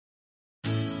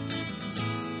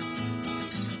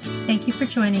Thank you for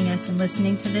joining us and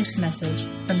listening to this message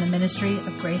from the Ministry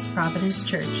of Grace Providence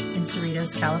Church in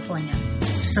Cerritos, California.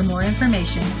 For more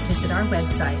information, visit our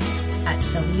website at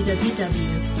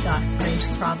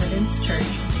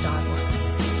www.graceprovidencechurch.org.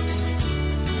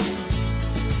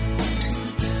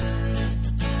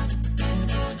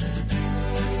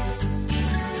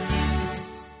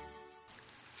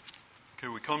 Okay,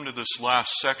 we come to this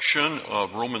last section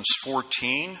of Romans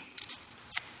 14,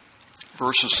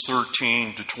 verses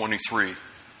 13 to 23.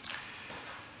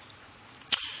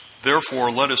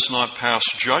 Therefore, let us not pass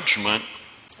judgment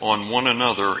on one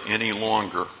another any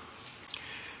longer,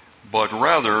 but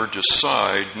rather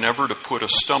decide never to put a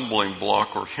stumbling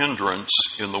block or hindrance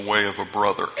in the way of a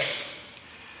brother.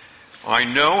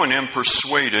 I know and am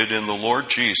persuaded in the Lord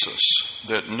Jesus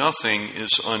that nothing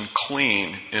is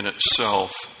unclean in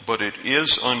itself, but it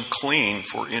is unclean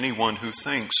for anyone who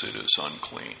thinks it is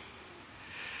unclean.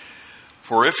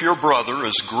 For if your brother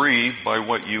is grieved by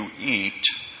what you eat,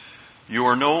 you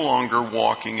are no longer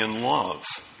walking in love.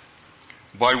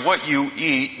 By what you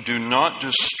eat, do not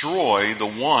destroy the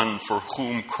one for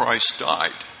whom Christ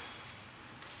died.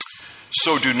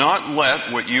 So do not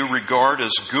let what you regard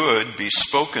as good be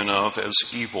spoken of as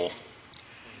evil.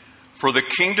 For the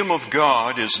kingdom of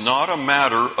God is not a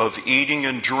matter of eating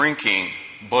and drinking,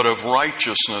 but of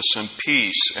righteousness and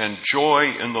peace and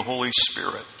joy in the Holy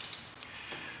Spirit.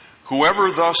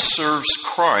 Whoever thus serves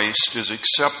Christ is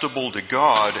acceptable to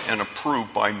God and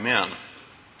approved by men.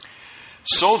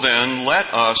 So then,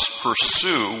 let us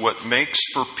pursue what makes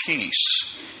for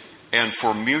peace and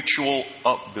for mutual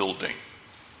upbuilding.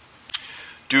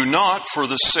 Do not, for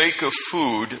the sake of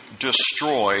food,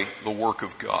 destroy the work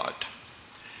of God.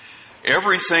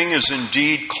 Everything is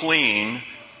indeed clean,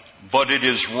 but it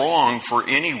is wrong for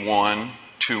anyone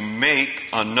to make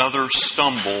another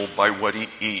stumble by what he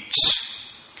eats.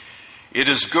 It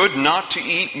is good not to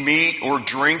eat meat or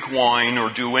drink wine or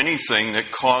do anything that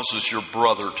causes your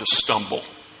brother to stumble.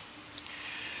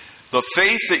 The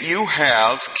faith that you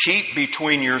have, keep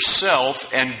between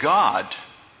yourself and God.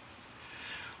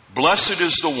 Blessed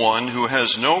is the one who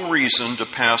has no reason to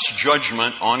pass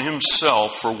judgment on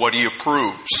himself for what he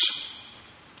approves.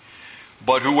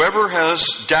 But whoever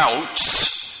has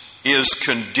doubts is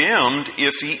condemned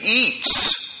if he eats,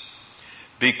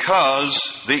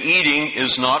 because the eating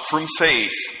is not from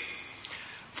faith.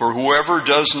 For whatever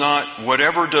does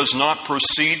not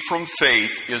proceed from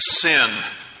faith is sin.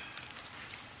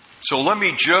 So let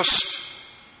me just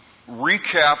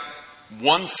recap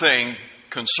one thing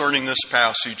concerning this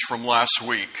passage from last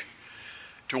week.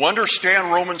 To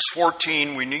understand Romans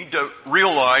 14, we need to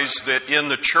realize that in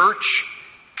the church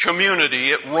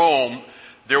community at Rome,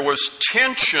 there was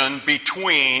tension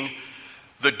between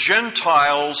the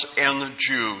Gentiles and the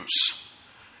Jews.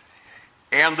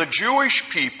 And the Jewish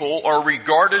people are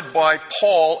regarded by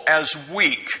Paul as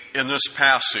weak in this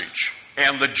passage,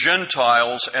 and the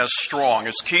Gentiles as strong.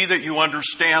 It's key that you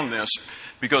understand this,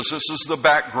 because this is the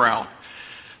background.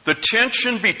 The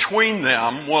tension between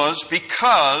them was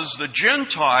because the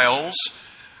Gentiles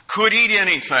could eat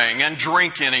anything and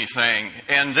drink anything,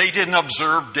 and they didn't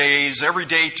observe days. Every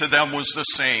day to them was the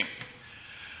same.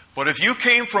 But if you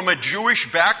came from a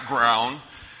Jewish background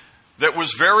that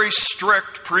was very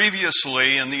strict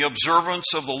previously in the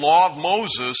observance of the law of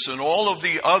Moses and all of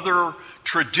the other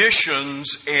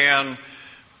traditions and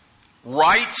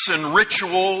rites and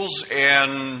rituals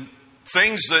and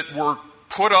things that were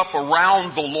put up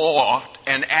around the law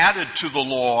and added to the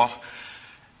law,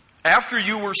 after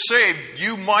you were saved,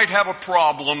 you might have a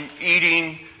problem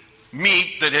eating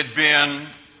meat that had been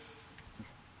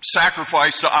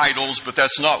sacrificed to idols, but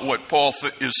that's not what Paul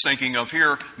is thinking of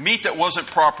here. Meat that wasn't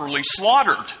properly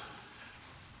slaughtered.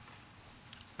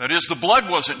 That is, the blood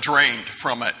wasn't drained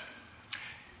from it.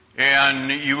 And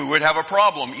you would have a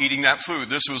problem eating that food.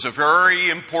 This was a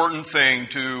very important thing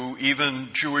to even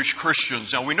Jewish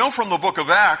Christians. Now, we know from the book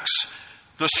of Acts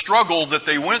the struggle that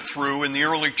they went through in the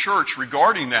early church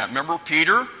regarding that. Remember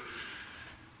Peter?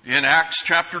 In Acts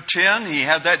chapter 10, he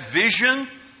had that vision.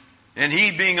 And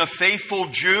he, being a faithful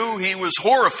Jew, he was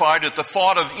horrified at the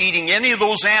thought of eating any of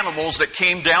those animals that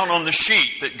came down on the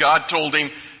sheet that God told him,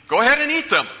 go ahead and eat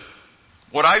them.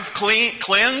 What I've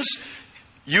cleansed,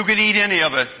 you can eat any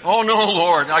of it. Oh no,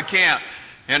 Lord, I can't.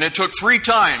 And it took 3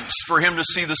 times for him to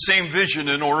see the same vision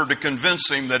in order to convince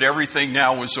him that everything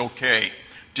now was okay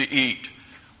to eat.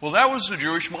 Well, that was the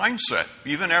Jewish mindset,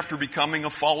 even after becoming a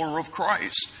follower of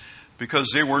Christ, because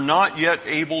they were not yet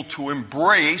able to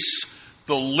embrace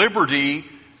the liberty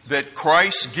that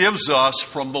Christ gives us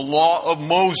from the law of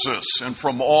Moses and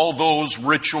from all those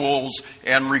rituals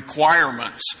and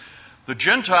requirements. The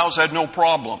Gentiles had no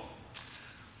problem.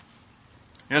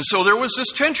 And so there was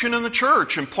this tension in the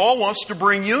church, and Paul wants to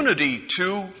bring unity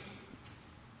to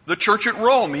the church at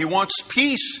Rome. He wants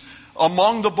peace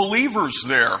among the believers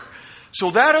there. So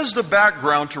that is the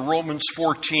background to Romans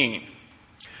 14.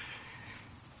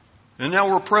 And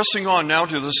now we're pressing on now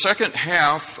to the second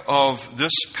half of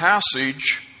this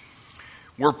passage,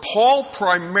 where Paul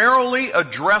primarily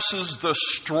addresses the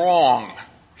strong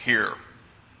here.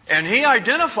 And he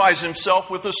identifies himself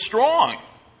with the strong.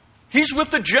 He's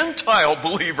with the Gentile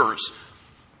believers.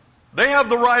 They have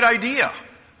the right idea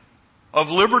of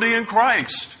liberty in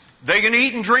Christ. They can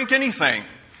eat and drink anything.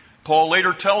 Paul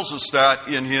later tells us that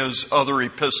in his other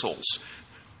epistles,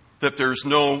 that there's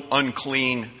no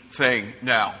unclean thing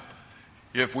now,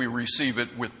 if we receive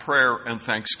it with prayer and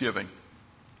thanksgiving.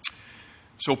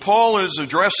 So Paul is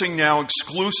addressing now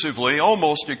exclusively,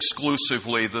 almost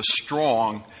exclusively, the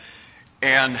strong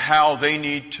and how they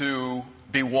need to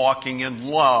be walking in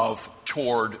love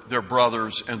toward their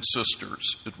brothers and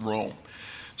sisters at Rome.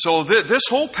 So this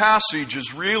whole passage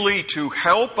is really to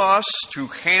help us to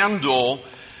handle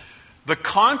the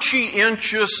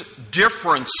conscientious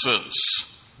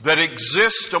differences that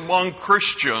exist among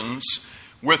Christians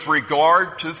with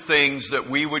regard to things that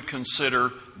we would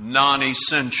consider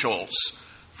non-essentials.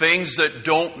 Things that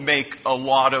don't make a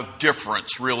lot of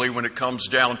difference, really, when it comes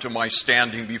down to my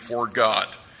standing before God.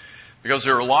 Because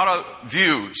there are a lot of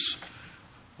views,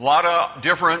 a lot of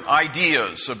different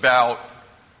ideas about,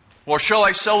 well, shall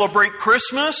I celebrate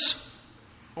Christmas?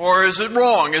 Or is it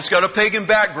wrong? It's got a pagan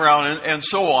background and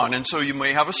so on. And so you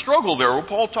may have a struggle there. Well,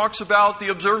 Paul talks about the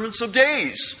observance of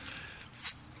days.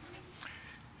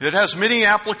 It has many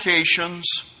applications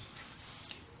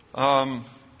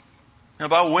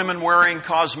about women wearing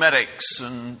cosmetics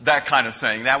and that kind of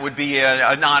thing. That would be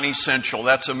a non-essential.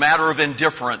 That's a matter of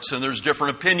indifference, and there's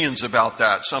different opinions about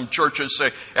that. Some churches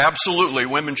say, absolutely,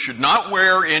 women should not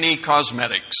wear any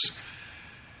cosmetics.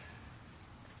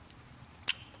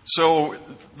 So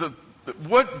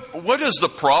what is the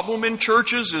problem in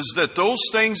churches is that those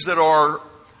things that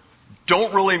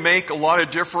don't really make a lot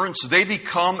of difference, they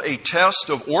become a test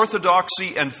of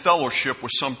orthodoxy and fellowship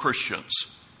with some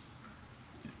Christians.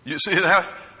 You see that?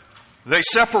 They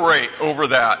separate over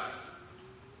that.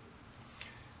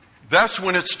 That's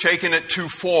when it's taken it too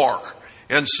far.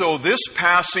 And so this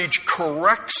passage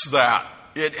corrects that.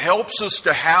 It helps us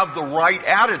to have the right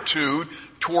attitude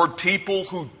toward people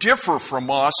who differ from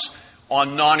us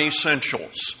on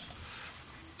non-essentials.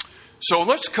 So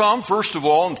let's come, first of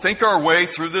all, and think our way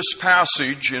through this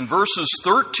passage. In verses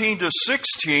 13 to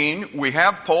 16, we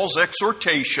have Paul's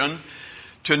exhortation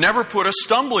to never put a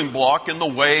stumbling block in the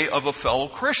way of a fellow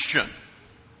Christian.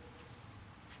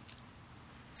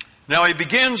 Now he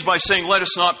begins by saying, let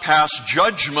us not pass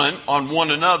judgment on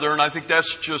one another, and I think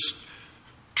that's just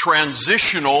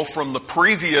transitional from the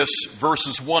previous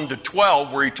verses 1 to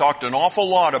 12, where he talked an awful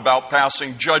lot about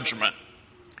passing judgment.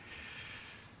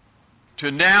 To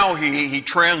now he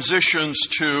transitions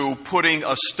to putting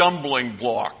a stumbling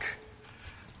block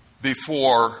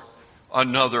before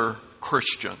another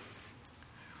Christian.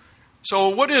 So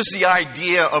what is the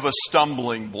idea of a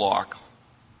stumbling block?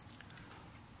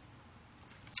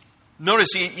 Notice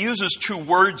he uses two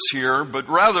words here, but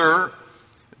rather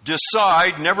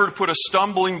decide never to put a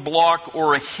stumbling block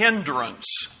or a hindrance.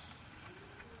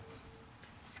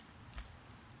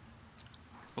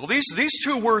 Well, these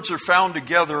two words are found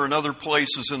together in other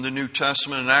places in the New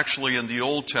Testament and actually in the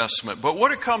Old Testament. But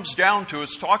what it comes down to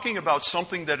is talking about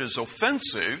something that is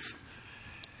offensive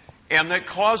and that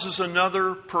causes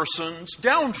another person's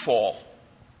downfall.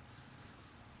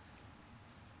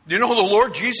 You know, the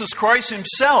Lord Jesus Christ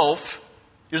himself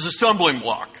is a stumbling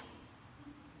block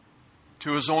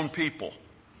to his own people.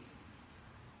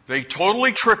 They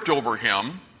totally tripped over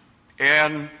him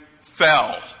and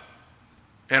fell.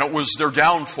 And it was their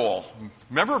downfall.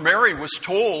 Remember, Mary was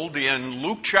told in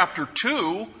Luke chapter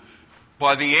 2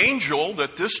 by the angel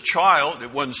that this child,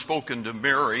 it wasn't spoken to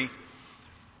Mary.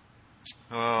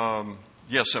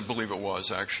 Yes, I believe it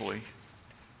was actually.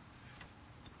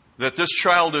 That this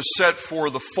child is set for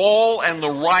the fall and the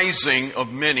rising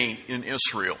of many in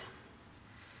Israel.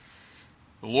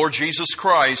 The Lord Jesus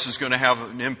Christ is going to have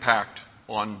an impact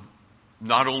on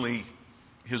not only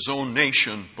his own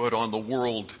nation, but on the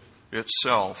world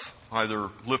itself, either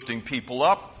lifting people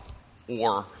up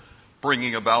or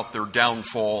bringing about their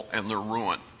downfall and their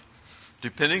ruin,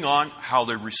 depending on how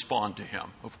they respond to him,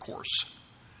 of course.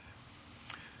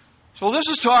 So this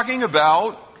is talking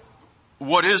about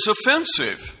what is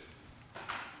offensive,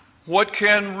 what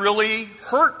can really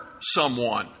hurt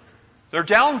someone, their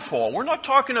downfall. We're not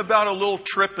talking about a little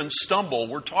trip and stumble.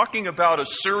 We're talking about a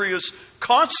serious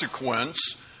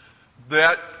consequence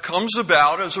that comes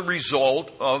about as a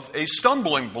result of a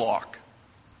stumbling block.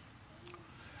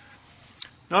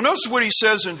 Now notice what he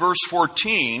says in verse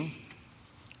 14.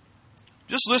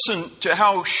 Just listen to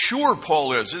how sure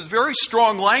Paul is. There's very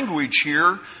strong language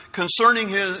here concerning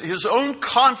his own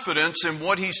confidence in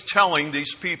what he's telling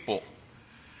these people.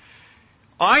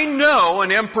 I know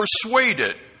and am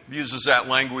persuaded. He uses that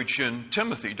language in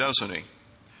Timothy, doesn't he?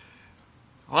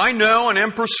 I know and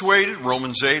am persuaded,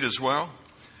 Romans 8 as well,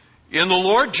 in the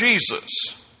Lord Jesus,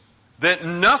 that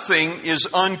nothing is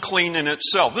unclean in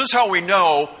itself. This is how we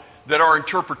know that our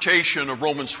interpretation of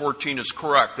Romans 14 is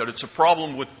correct, that it's a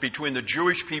problem between the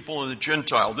Jewish people and the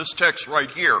Gentile. This text right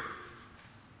here.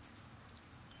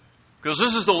 Because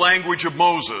this is the language of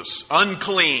Moses,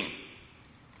 unclean.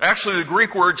 Actually, the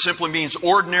Greek word simply means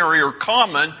ordinary or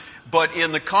common, but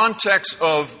in the context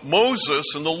of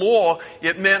Moses and the law,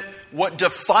 it meant what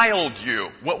defiled you,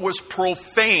 what was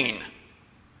profane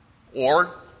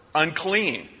or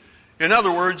unclean. In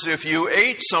other words, if you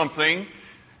ate something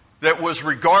that was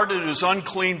regarded as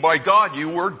unclean by God, you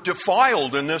were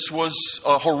defiled, and this was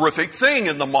a horrific thing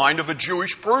in the mind of a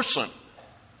Jewish person.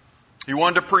 He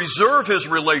wanted to preserve his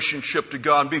relationship to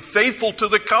God and be faithful to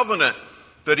the covenant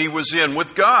that he was in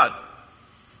with God,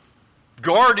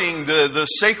 guarding the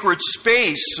sacred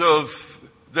space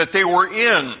that they were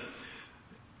in,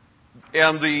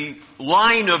 and the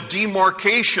line of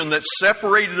demarcation that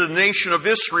separated the nation of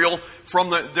Israel from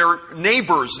their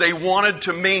neighbors. They wanted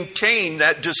to maintain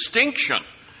that distinction.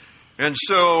 And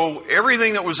so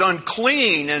everything that was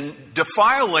unclean and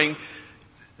defiling,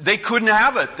 they couldn't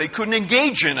have it. They couldn't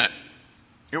engage in it.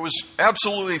 It was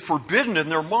absolutely forbidden in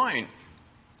their mind.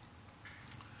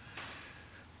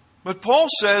 But Paul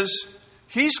says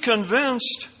he's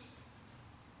convinced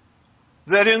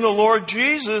that in the Lord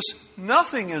Jesus,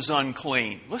 nothing is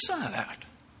unclean. Listen to that.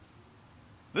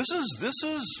 This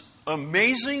is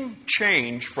amazing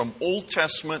change from Old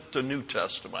Testament to New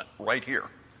Testament right here.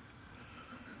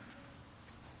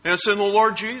 And it's in the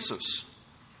Lord Jesus.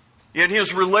 In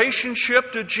his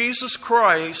relationship to Jesus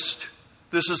Christ,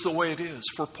 this is the way it is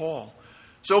for Paul.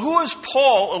 So who is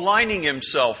Paul aligning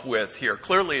himself with here?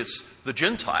 Clearly it's the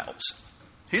Gentiles.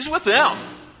 He's with them.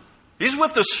 He's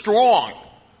with the strong.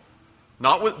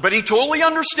 But he totally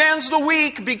understands the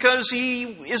weak because he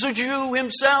is a Jew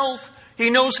himself.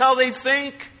 He knows how they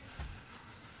think.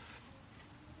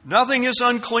 Nothing is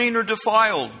unclean or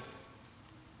defiled.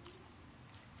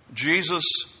 Jesus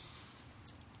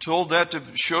showed that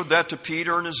to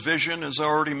Peter in his vision, as I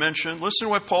already mentioned. Listen to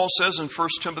what Paul says in 1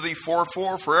 Timothy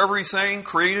 4:4. For everything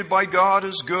created by God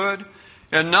is good,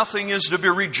 and nothing is to be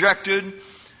rejected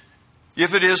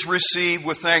if it is received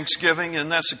with thanksgiving.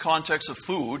 And that's the context of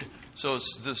food. So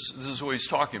this is what he's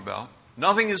talking about.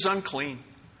 Nothing is unclean.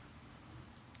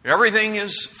 Everything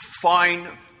is fine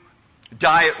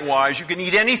diet-wise. You can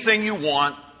eat anything you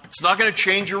want. It's not going to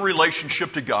change your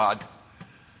relationship to God.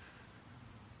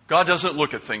 God doesn't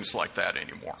look at things like that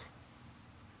anymore.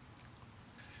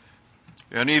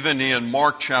 And even in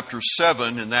Mark chapter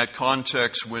 7, in that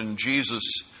context, when Jesus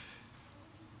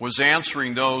was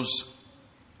answering those,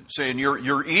 saying,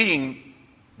 you're eating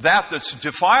that's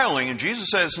defiling. And Jesus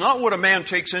says, it's not what a man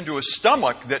takes into his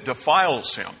stomach that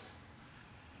defiles him.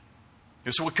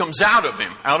 It's what comes out of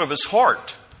him, out of his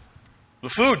heart. The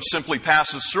food simply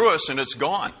passes through us and it's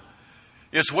gone.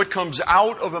 It's what comes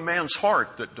out of a man's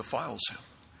heart that defiles him.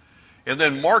 And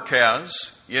then Mark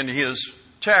has, in his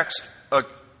text,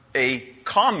 a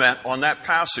comment on that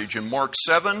passage in Mark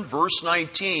 7, verse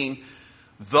 19.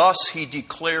 Thus he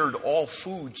declared all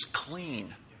foods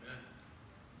clean.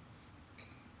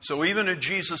 So even in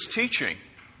Jesus' teaching,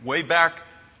 way back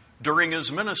during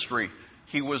his ministry,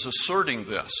 he was asserting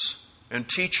this and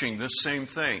teaching this same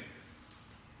thing,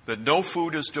 that no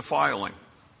food is defiling.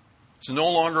 It's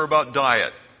no longer about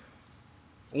diet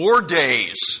or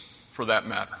days, for that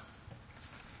matter.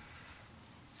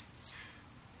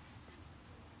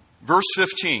 Verse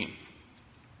 15.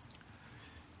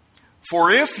 For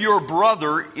if your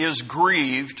brother is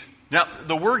grieved, now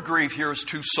the word grieve here is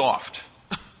too soft.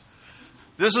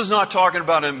 This is not talking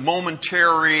about a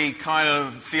momentary kind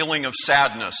of feeling of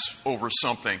sadness over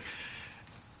something.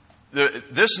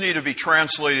 This needs to be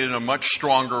translated in a much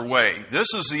stronger way.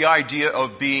 This is the idea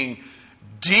of being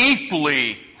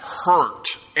deeply hurt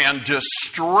and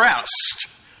distressed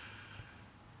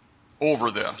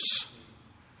over this.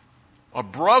 A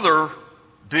brother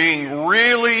being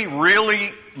really, really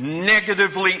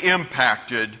negatively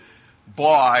impacted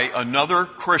by another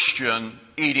Christian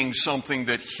eating something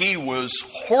that he was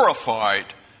horrified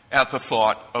at the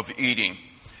thought of eating.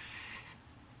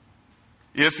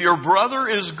 If your brother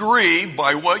is grieved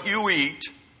by what you eat,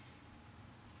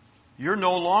 you're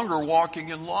no longer walking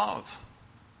in love.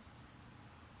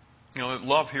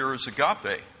 Love here is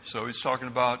agape. So he's talking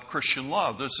about Christian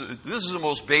love. This is the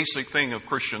most basic thing of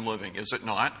Christian living, is it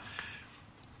not?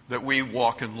 That we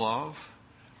walk in love.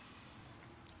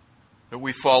 That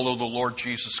we follow the Lord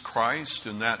Jesus Christ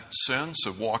in that sense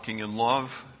of walking in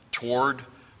love toward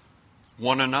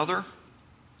one another.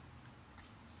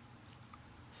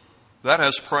 That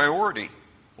has priority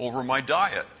over my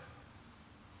diet.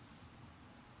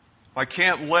 I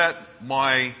can't let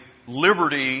my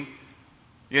liberty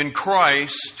in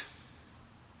Christ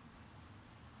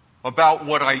about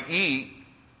what I eat,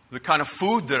 the kind of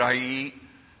food that I eat,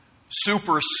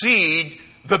 supersede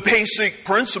the basic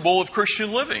principle of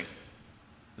Christian living.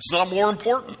 It's not more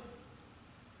important.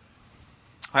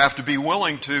 I have to be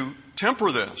willing to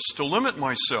temper this, to limit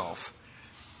myself.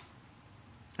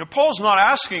 Now, Paul's not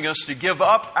asking us to give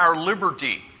up our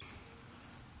liberty.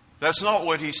 That's not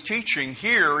what he's teaching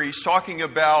here. He's talking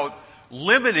about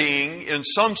limiting, in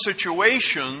some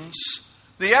situations,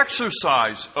 the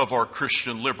exercise of our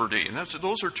Christian liberty. And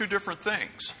those are two different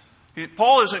things.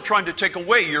 Paul isn't trying to take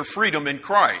away your freedom in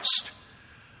Christ.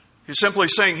 He's simply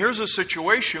saying, here's a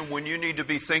situation when you need to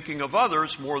be thinking of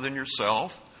others more than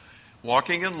yourself,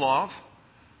 walking in love,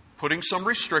 putting some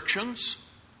restrictions.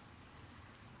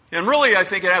 And really, I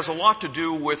think it has a lot to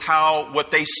do with what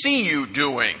they see you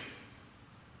doing.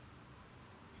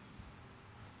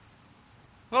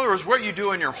 In other words, what you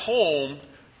do in your home,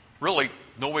 really,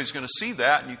 nobody's going to see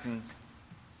that, and you can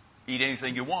eat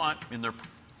anything you want in there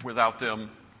without them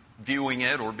viewing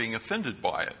it or being offended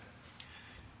by it.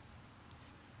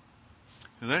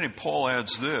 And then Paul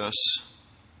adds this: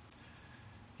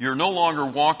 you're no longer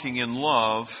walking in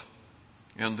love,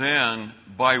 and then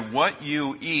by what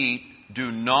you eat, do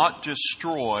not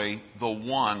destroy the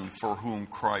one for whom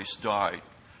Christ died.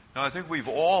 Now, I think we've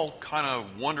all kind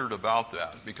of wondered about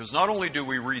that, because not only do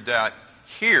we read that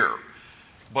here,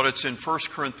 but it's in 1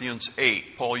 Corinthians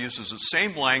 8. Paul uses the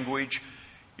same language.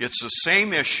 It's the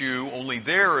same issue, only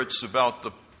there it's about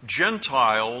the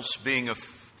Gentiles being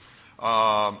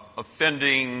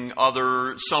offending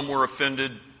others. Some were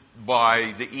offended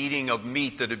by the eating of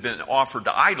meat that had been offered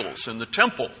to idols in the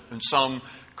temple, and some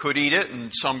could eat it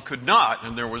and some could not.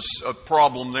 And there was a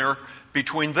problem there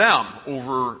between them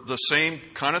over the same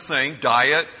kind of thing,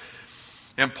 diet.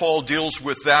 And Paul deals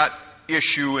with that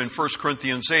issue in 1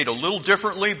 Corinthians 8 a little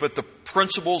differently, but the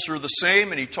principles are the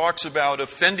same. And he talks about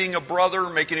offending a brother,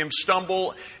 making him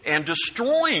stumble, and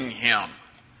destroying him.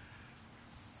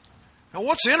 Now,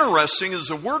 what's interesting is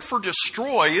the word for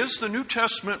destroy is the New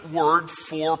Testament word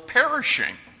for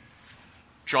perishing.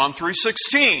 John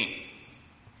 3:16.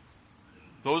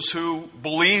 Those who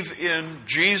believe in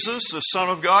Jesus, the Son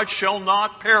of God, shall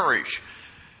not perish.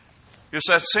 It's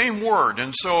that same word.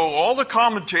 And so all the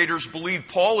commentators believe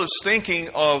Paul is thinking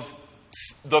of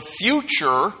the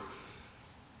future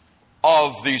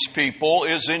of these people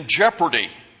is in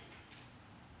jeopardy.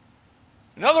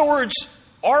 In other words,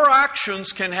 our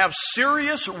actions can have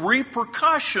serious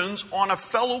repercussions on a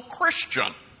fellow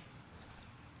Christian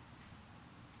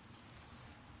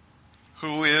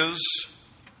who is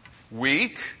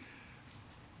weak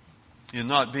in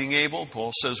not being able.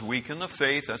 Paul says weak in the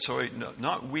faith. That's why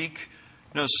not weak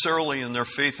necessarily in their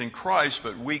faith in Christ,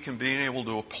 but weak in being able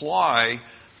to apply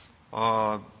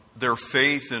their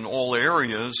faith in all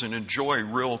areas and enjoy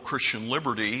real Christian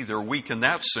liberty. They're weak in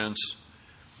that sense.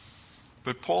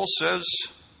 But Paul says,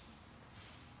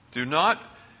 do not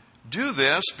do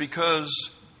this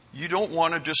because you don't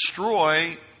want to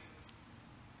destroy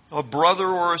a brother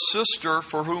or a sister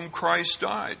for whom Christ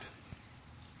died.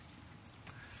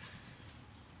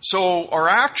 So our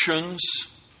actions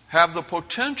have the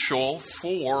potential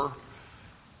for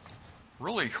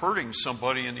really hurting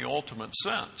somebody in the ultimate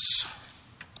sense,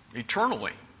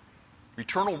 eternally.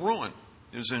 Eternal ruin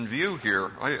is in view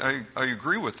here. I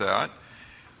agree with that.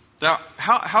 Now,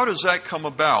 how does that come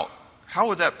about? How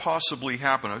would that possibly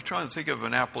happen? I was trying to think of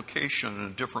an application in a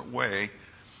different way.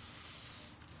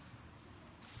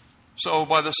 So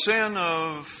by the sin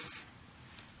of,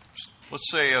 let's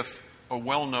say, a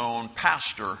well-known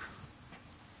pastor,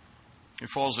 he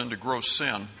falls into gross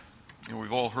sin, and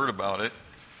we've all heard about it,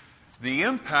 the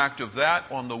impact of that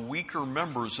on the weaker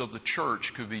members of the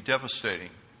church could be devastating.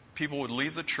 People would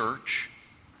leave the church,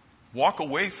 walk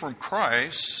away from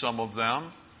Christ, some of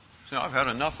them. Say, I've had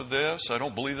enough of this. I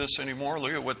don't believe this anymore.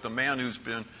 Look at what the man who's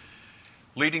been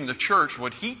leading the church,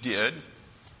 what he did.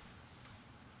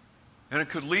 And it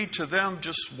could lead to them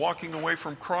just walking away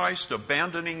from Christ,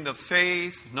 abandoning the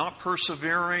faith, not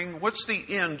persevering. What's the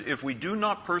end if we do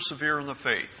not persevere in the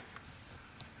faith?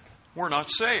 We're not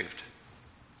saved.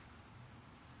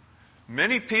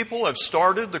 Many people have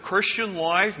started the Christian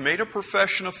life, made a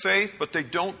profession of faith, but they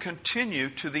don't continue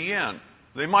to the end.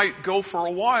 They might go for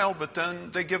a while, but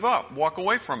then they give up, walk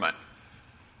away from it.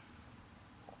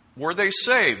 Were they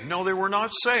saved? No, they were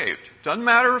not saved. Doesn't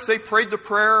matter if they prayed the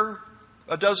prayer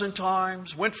a dozen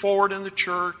times, went forward in the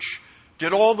church,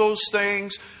 did all those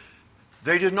things.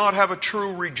 They did not have a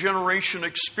true regeneration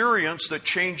experience that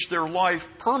changed their life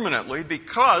permanently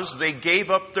because they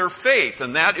gave up their faith.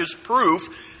 And that is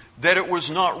proof that it was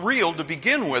not real to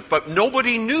begin with. But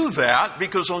nobody knew that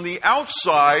because on the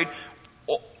outside,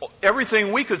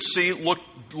 everything we could see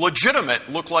looked legitimate,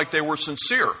 looked like they were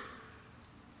sincere,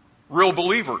 real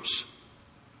believers.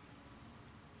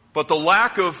 But the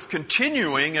lack of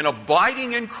continuing and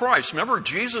abiding in Christ. Remember,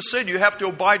 Jesus said you have to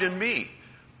abide in me.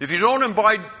 If you don't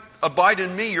abide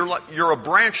in me, you're a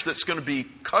branch that's going to be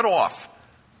cut off.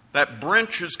 That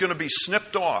branch is going to be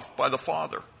snipped off by the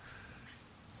Father.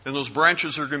 And those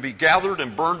branches are going to be gathered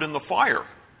and burned in the fire.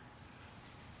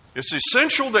 It's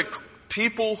essential that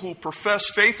people who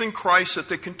profess faith in Christ, that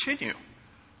they continue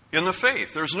in the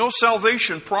faith. There's no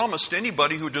salvation promised to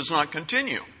anybody who does not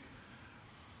continue.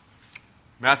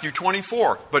 Matthew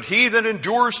 24, but he that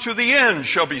endures to the end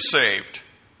shall be saved.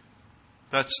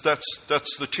 That's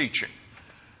the teaching.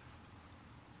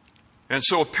 And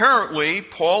so apparently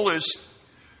Paul is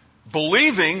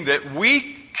believing that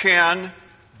we can,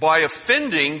 by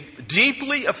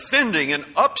deeply offending and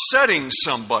upsetting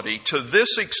somebody to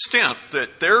this extent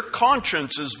that their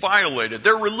conscience is violated,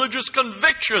 their religious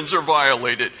convictions are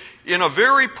violated in a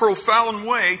very profound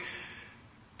way,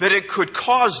 that it could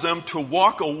cause them to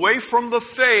walk away from the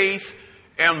faith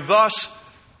and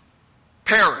thus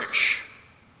perish.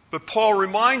 But Paul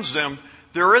reminds them,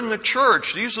 they're in the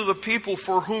church. These are the people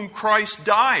for whom Christ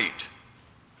died.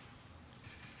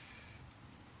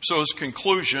 So his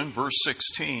conclusion, verse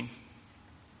 16.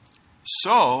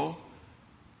 So,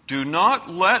 do not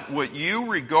let what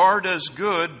you regard as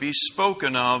good be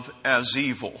spoken of as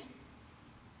evil.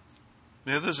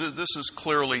 Now, this is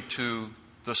clearly to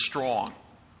the strong,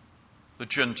 the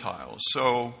Gentiles.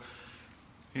 So,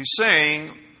 he's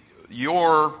saying,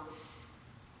 your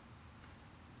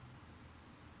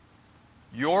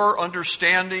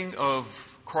understanding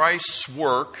of Christ's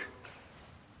work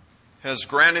has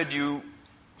granted you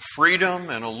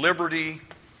freedom and a liberty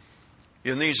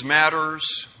in these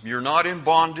matters. You're not in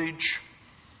bondage.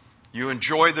 You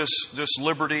enjoy this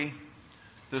liberty.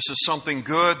 This is something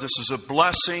good. This is a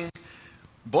blessing.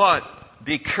 But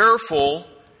be careful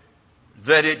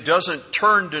that it doesn't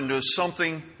turn into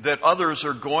something that others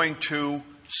are going to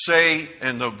say,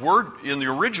 and the word in the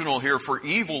original here for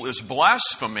evil is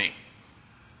blasphemy.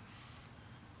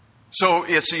 So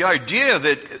it's the idea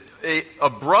that a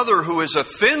brother who is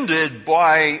offended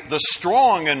by the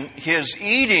strong and his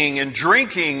eating and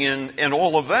drinking and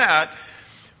all of that,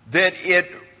 that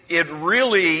it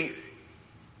really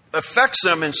affects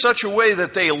them in such a way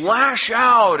that they lash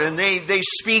out and they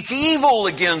speak evil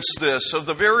against this, of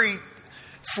the very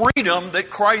freedom that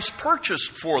Christ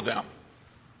purchased for them,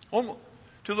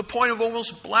 to the point of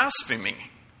almost blasphemy.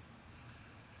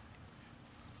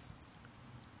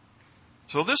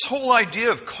 So this whole idea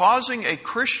of causing a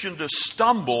Christian to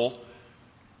stumble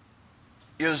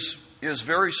is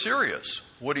very serious,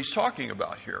 what he's talking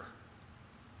about here.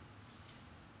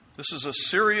 This is a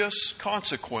serious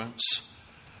consequence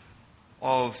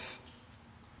of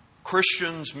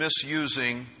Christians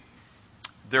misusing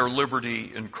their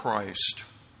liberty in Christ.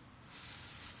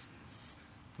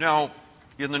 Now,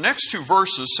 in the next two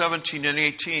verses, 17 and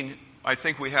 18, I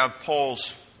think we have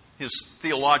his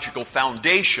theological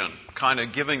foundation, kind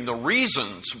of giving the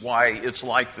reasons why it's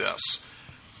like this.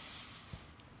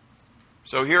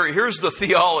 So here's the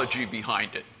theology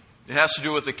behind it. It has to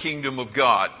do with the kingdom of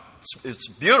God. It's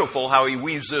beautiful how he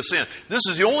weaves this in. This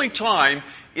is the only time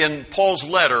in Paul's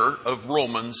letter of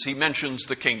Romans he mentions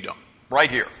the kingdom,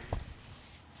 right here.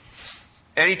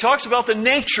 And he talks about the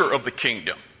nature of the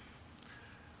kingdom.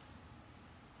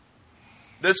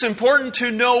 It's important to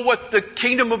know what the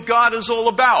kingdom of God is all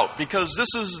about, because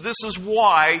this is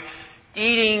why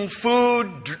eating food,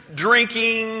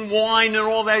 drinking wine and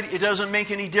all that, it doesn't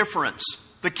make any difference.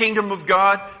 The kingdom of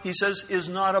God, he says, is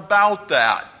not about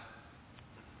that.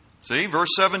 See, verse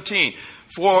 17.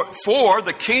 For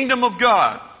the kingdom of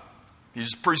God,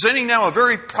 he's presenting now a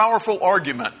very powerful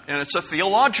argument, and it's a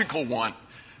theological one.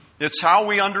 It's how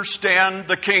we understand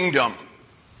the kingdom,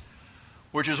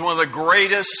 which is one of the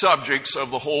greatest subjects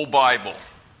of the whole Bible.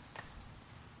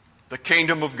 The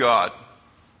kingdom of God.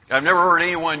 I've never heard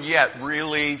anyone yet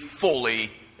really fully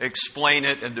explain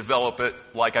it and develop it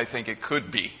like I think it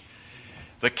could be.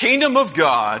 The kingdom of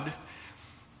God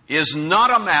is not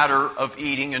a matter of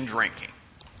eating and drinking.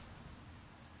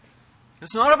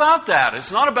 It's not about that.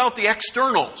 It's not about the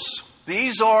externals.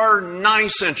 These are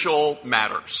non-essential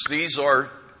matters. These are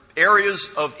areas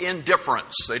of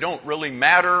indifference. They don't really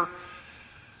matter.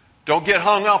 Don't get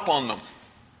hung up on them.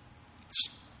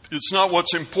 It's not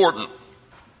what's important.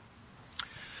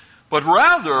 But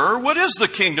rather, what is the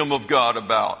kingdom of God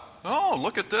about? Oh,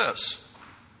 look at this.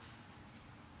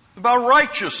 It's about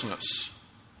righteousness,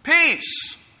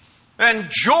 peace, and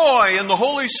joy in the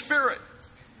Holy Spirit.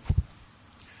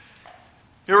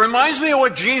 It reminds me of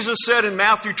what Jesus said in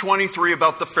Matthew 23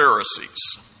 about the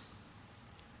Pharisees.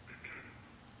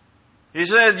 He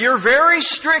said, you're very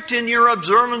strict in your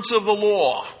observance of the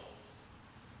law,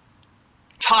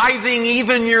 tithing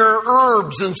even your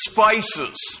herbs and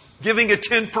spices, giving a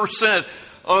 10%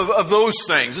 of those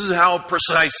things. This is how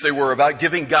precise they were about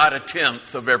giving God a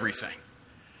tenth of everything.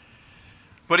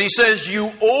 But he says,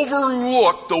 you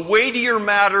overlook the weightier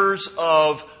matters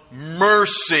of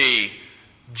mercy,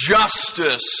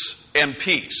 justice, and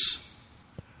peace.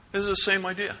 This is the same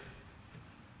idea.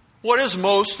 What is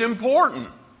most important?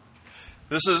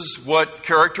 This is what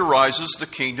characterizes the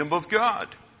kingdom of God.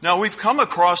 Now, we've come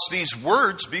across these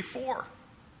words before.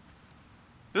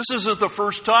 This isn't the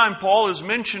first time Paul is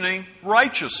mentioning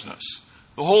righteousness.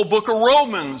 The whole book of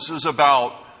Romans is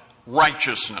about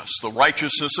righteousness, the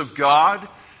righteousness of God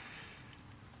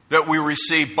that we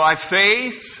receive by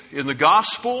faith in the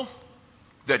gospel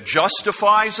that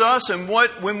justifies us. And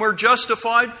when we're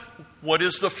justified, what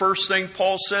is the first thing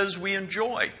Paul says we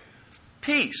enjoy?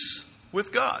 Peace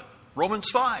with God. Romans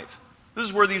 5. This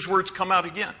is where these words come out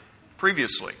again,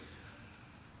 previously.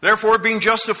 Therefore, being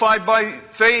justified by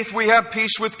faith, we have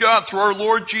peace with God through our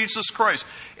Lord Jesus Christ.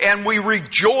 And we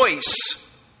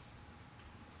rejoice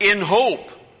in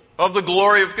hope of the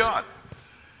glory of God.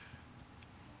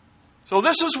 So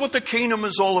this is what the kingdom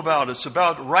is all about. It's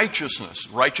about righteousness,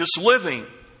 righteous living.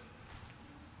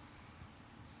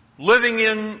 Living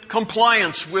in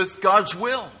compliance with God's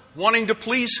will, wanting to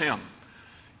please Him.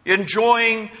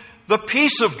 Enjoying the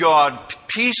peace of God,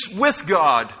 peace with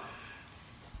God.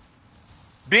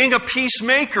 Being a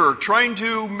peacemaker, trying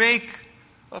to make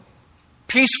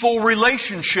peaceful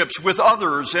relationships with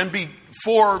others and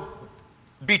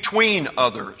between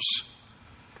others.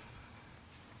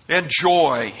 And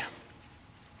joy.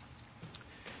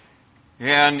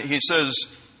 And he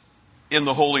says, in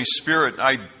the Holy Spirit,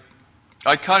 I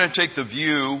kind of take the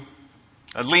view,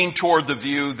 I lean toward the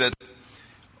view that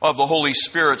of the Holy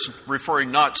Spirit,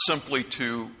 referring not simply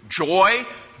to joy,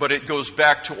 but it goes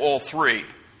back to all three.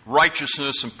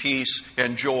 Righteousness and peace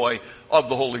and joy of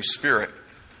the Holy Spirit.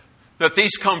 That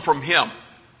these come from Him.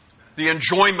 The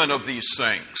enjoyment of these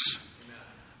things.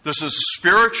 This is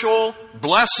spiritual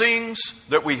blessings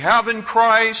that we have in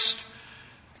Christ.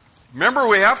 Remember,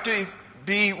 we have to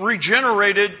be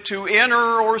regenerated to enter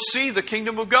or see the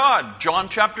kingdom of God. John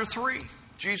chapter 3.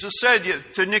 Jesus said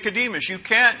to Nicodemus, you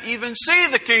can't even see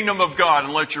the kingdom of God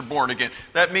unless you're born again.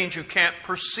 That means you can't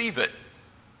perceive it.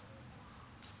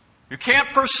 You can't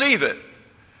perceive it.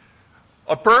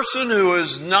 A person who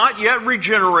is not yet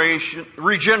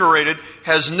regenerated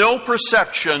has no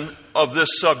perception of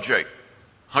this subject.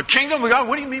 A kingdom of God?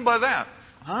 What do you mean by that?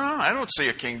 I don't see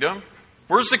a kingdom.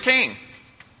 Where's the king?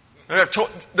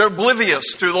 They're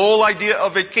oblivious to the whole idea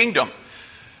of a kingdom.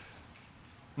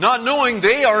 Not knowing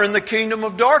they are in the kingdom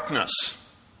of darkness.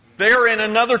 They are in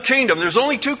another kingdom. There's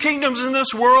only two kingdoms in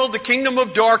this world, the kingdom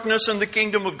of darkness and the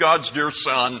kingdom of God's dear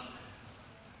Son.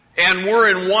 And we're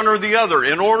in one or the other.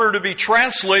 In order to be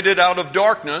translated out of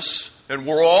darkness, and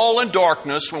we're all in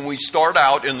darkness when we start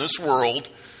out in this world,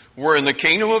 we're in the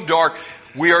kingdom of dark,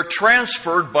 we are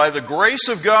transferred by the grace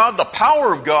of God, the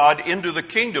power of God, into the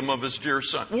kingdom of His dear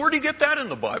Son. Where do you get that in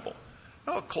the Bible?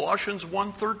 Oh, Colossians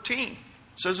 1:13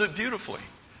 says it beautifully.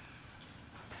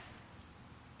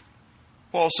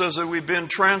 Paul says that we've been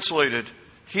translated.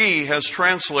 He has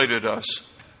translated us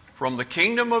from the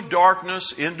kingdom of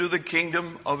darkness into the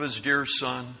kingdom of His dear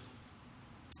Son.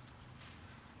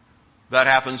 That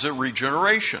happens at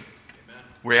regeneration. Amen.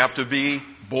 We have to be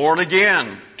born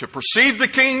again to perceive the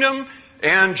kingdom,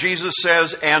 and Jesus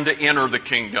says, and to enter the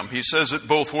kingdom. He says it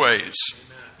both ways.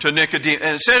 Amen. To Nicodemus.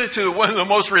 And he said it to one of the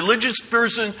most religious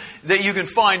person that you can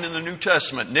find in the New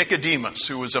Testament, Nicodemus,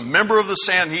 who was a member of the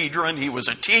Sanhedrin. He was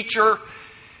a teacher.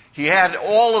 He had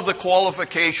all of the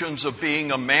qualifications of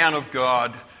being a man of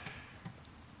God.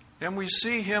 And we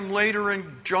see him later in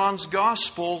John's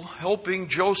Gospel helping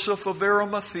Joseph of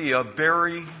Arimathea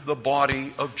bury the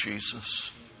body of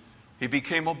Jesus. He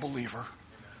became a believer.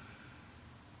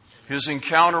 His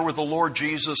encounter with the Lord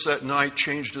Jesus that night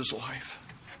changed his life.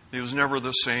 He was never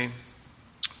the same.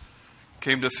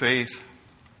 came to faith.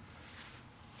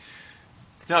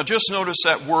 Now just notice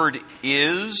that word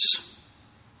is.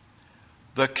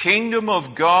 The kingdom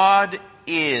of God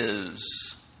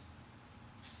is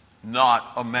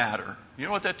not a matter. You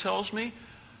know what that tells me?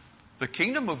 The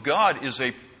kingdom of God is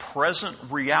a present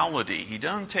reality. He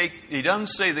doesn't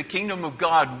say the kingdom of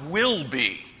God will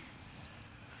be.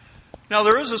 Now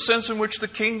there is a sense in which the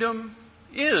kingdom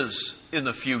is in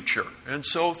the future. And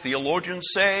so theologians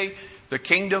say the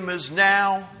kingdom is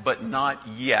now, but not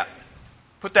yet.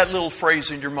 Put that little phrase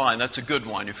in your mind. That's a good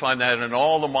one. You find that in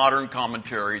all the modern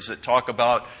commentaries that talk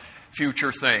about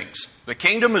future things. The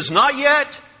kingdom is not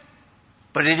yet,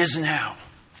 but it is now.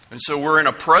 And so we're in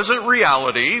a present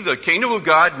reality. The kingdom of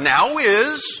God now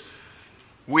is.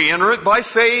 We enter it by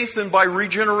faith and by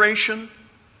regeneration.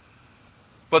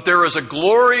 But there is a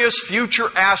glorious future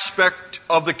aspect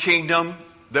of the kingdom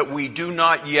that we do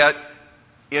not yet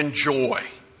enjoy.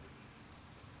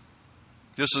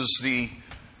 This is the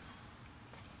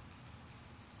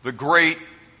great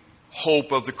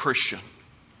hope of the Christian,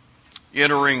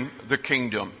 entering the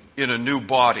kingdom in a new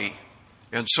body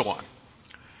and so on.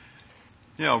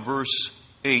 Now, verse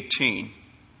 18.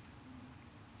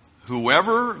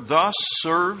 Whoever thus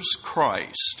serves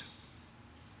Christ.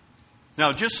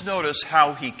 Now, just notice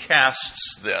how he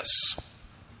casts this.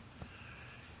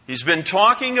 He's been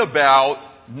talking about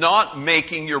not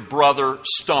making your brother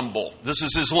stumble. This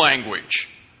is his language.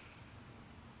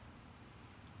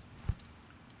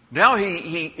 Now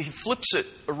he flips it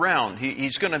around.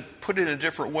 He's going to put it in a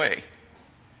different way.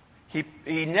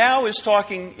 He now is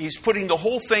talking, he's putting the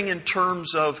whole thing in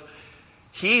terms of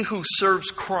he who serves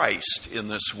Christ in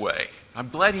this way. I'm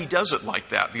glad he does it like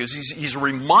that because he's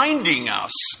reminding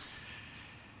us.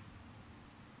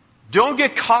 Don't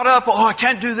get caught up, I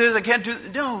can't do this, I can't do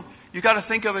this. No, you got to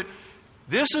think of it.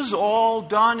 This is all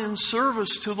done in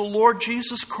service to the Lord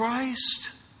Jesus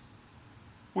Christ.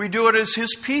 We do it as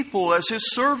His people, as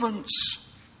His servants.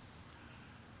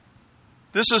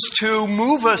 This is to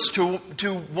move us to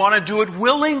want to do it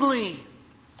willingly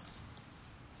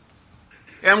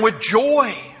and with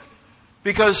joy,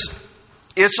 because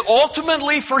it's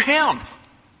ultimately for Him,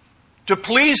 to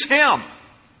please Him.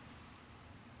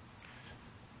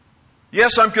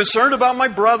 Yes, I'm concerned about my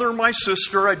brother, my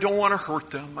sister. I don't want to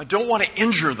hurt them. I don't want to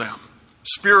injure them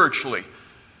spiritually.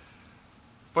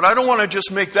 But I don't want to just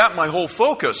make that my whole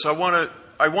focus. I want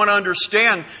to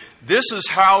understand this is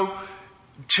how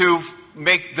to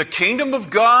make the kingdom of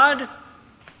God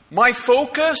my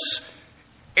focus,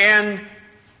 and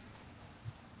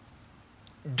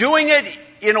doing it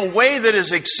in a way that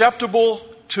is acceptable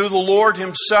to the Lord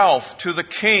Himself, to the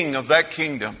King of that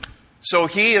kingdom. So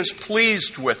He is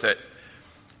pleased with it.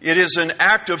 It is an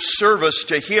act of service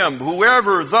to Him.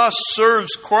 Whoever thus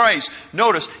serves Christ,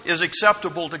 notice, is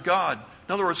acceptable to God.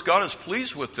 In other words, God is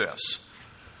pleased with this.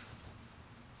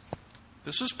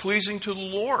 This is pleasing to the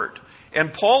Lord.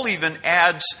 And Paul even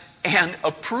adds, and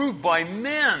approved by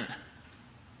men.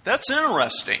 That's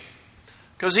interesting.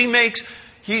 Because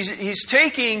he's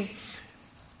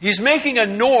making a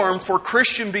norm for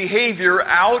Christian behavior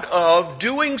out of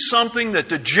doing something that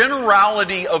the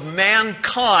generality of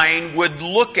mankind would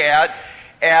look at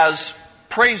as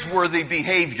praiseworthy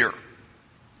behavior.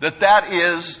 That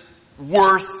is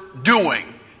worth doing.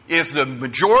 If the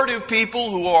majority of people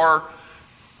who are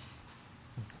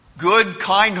good,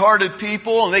 kind-hearted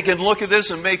people, and they can look at this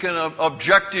and make an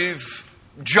objective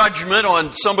judgment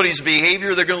on somebody's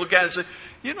behavior, they're going to look at it and say,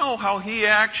 you know how he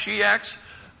acts, she acts,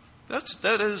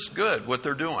 that is good, what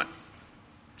they're doing.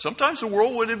 Sometimes the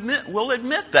world will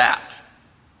admit that.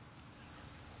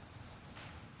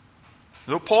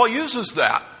 Though Paul uses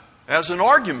that as an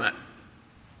argument.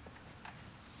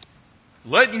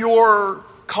 Let your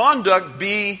conduct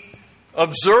be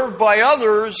observed by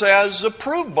others as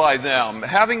approved by them,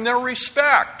 having their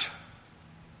respect.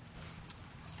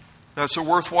 That's a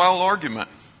worthwhile argument.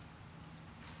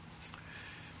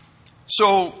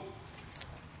 So,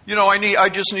 I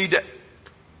just need to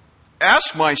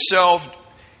ask myself,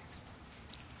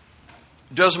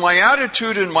 does my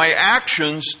attitude and my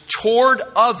actions toward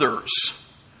others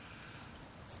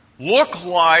look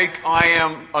like I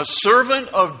am a servant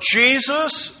of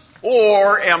Jesus,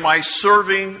 or am I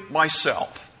serving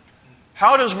myself?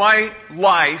 How does my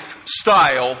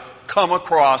lifestyle come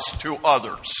across to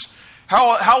others?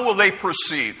 How will they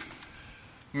perceive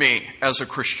me as a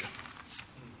Christian,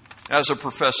 as a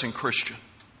professing Christian?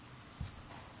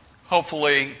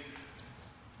 Hopefully,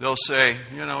 they'll say,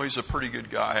 he's a pretty good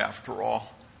guy after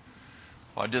all.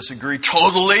 I disagree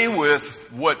totally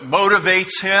with what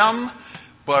motivates him,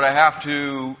 but I have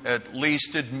to at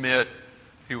least admit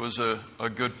he was a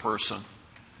good person.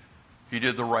 He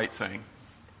did the right thing.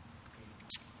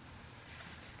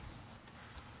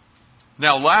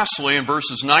 Now, lastly, in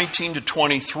verses 19 to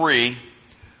 23,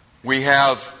 we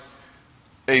have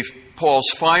Paul's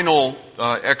final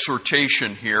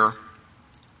exhortation here.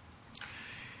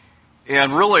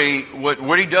 And really,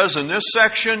 what he does in this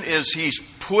section is he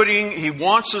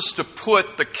wants us to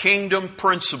put the kingdom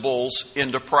principles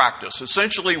into practice.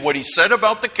 Essentially, what he said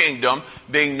about the kingdom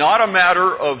being not a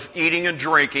matter of eating and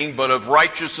drinking, but of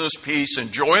righteousness, peace,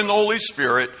 and joy in the Holy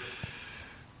Spirit.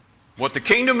 What the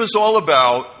kingdom is all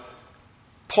about,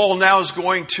 Paul now is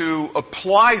going to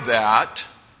apply that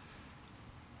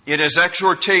in his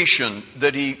exhortation,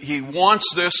 that he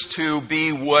wants this to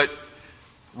be what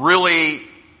really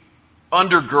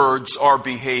undergirds our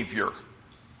behavior.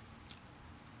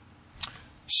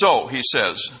 So, he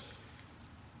says,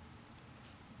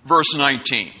 verse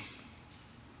 19,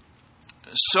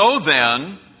 "So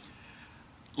then,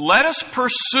 let us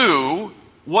pursue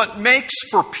what makes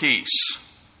for peace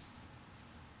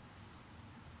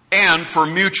and for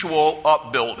mutual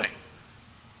upbuilding."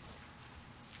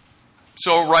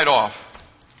 So, right off,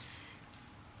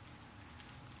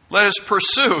 let us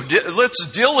pursue. Let's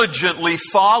diligently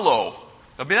follow.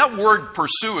 I mean, that word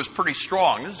pursue is pretty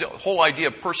strong. This is the whole idea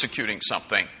of persecuting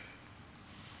something.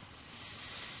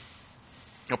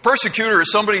 A persecutor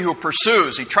is somebody who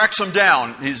pursues. He tracks them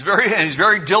down. He's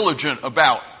very diligent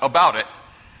about it.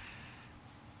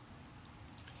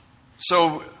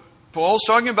 So, Paul's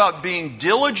talking about being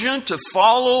diligent to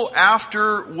follow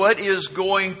after what is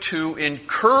going to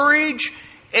encourage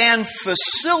and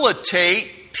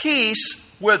facilitate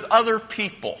peace with other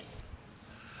people.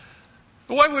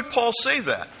 Why would Paul say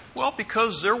that? Well,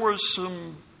 because there was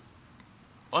some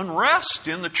unrest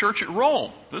in the church at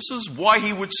Rome. This is why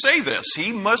he would say this.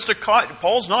 He must have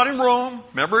Paul's not in Rome.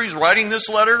 Remember, he's writing this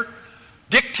letter,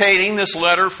 dictating this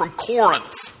letter from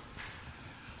Corinth.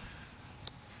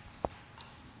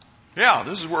 Yeah,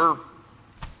 this is where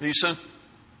he sent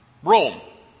Rome.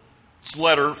 This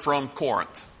letter from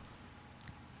Corinth.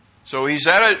 So he's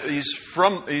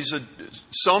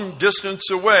some distance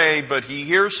away, but he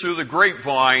hears through the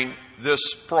grapevine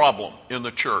this problem in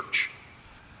the church.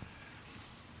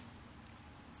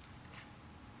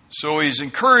 So he's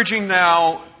encouraging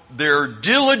now their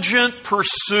diligent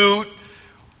pursuit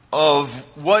of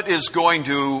what is going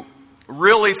to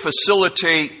really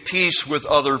facilitate peace with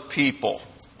other people,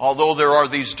 although there are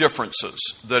these differences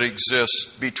that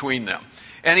exist between them.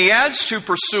 And he adds to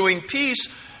pursuing peace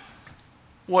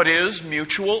what is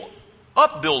mutual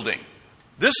upbuilding.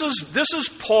 This is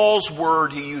Paul's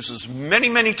word he uses many,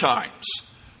 many times.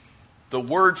 The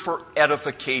word for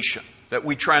edification, that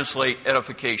we translate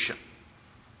edification.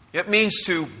 It means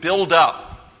to build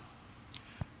up.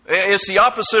 It's the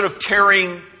opposite of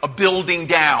tearing a building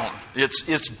down.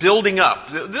 It's building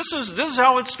up. This is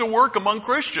how it's to work among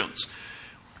Christians.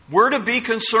 We're to be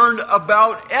concerned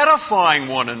about edifying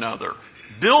one another,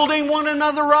 building one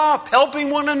another up, helping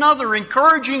one another,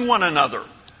 encouraging one another.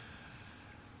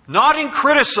 Not in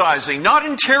criticizing, not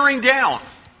in tearing down.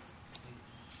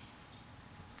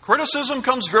 Criticism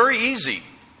comes very easy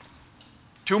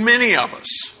to many of us.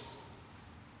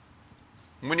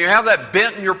 When you have that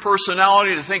bent in your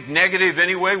personality to think negative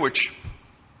anyway, which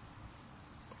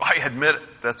I admit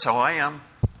that's how I am.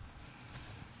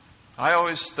 I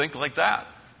always think like that.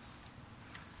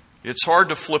 It's hard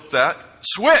to flip that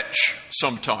switch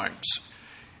sometimes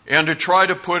and to try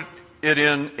to put it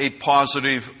in a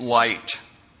positive light.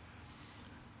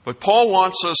 But Paul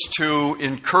wants us to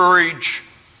encourage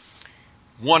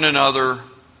one another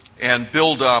and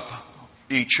build up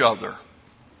each other.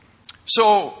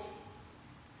 So,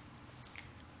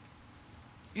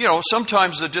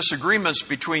 sometimes the disagreements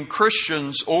between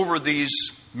Christians over these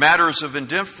matters of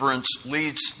indifference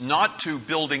leads not to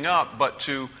building up, but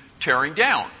to tearing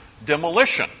down.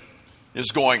 Demolition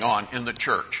is going on in the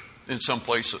church in some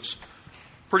places.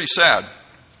 Pretty sad.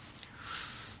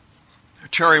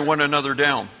 Tearing one another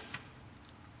down.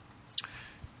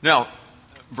 Now,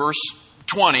 verse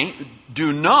 20,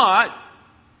 do not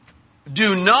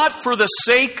for the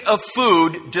sake of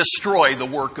food destroy the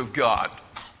work of God.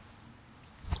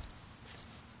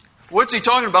 What's he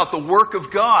talking about? The work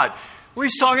of God. Well,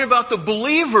 he's talking about the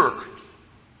believer.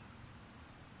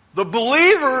 The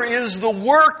believer is the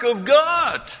work of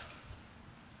God.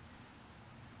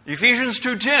 Ephesians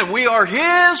 2:10, we are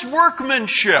His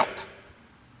workmanship,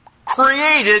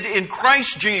 created in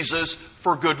Christ Jesus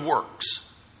for good works.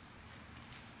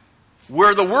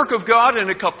 We're the work of God in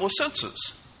a couple of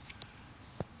senses.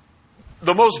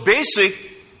 The most basic,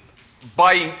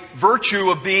 by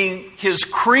virtue of being His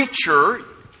creature,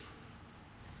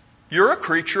 you're a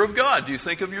creature of God. Do you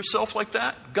think of yourself like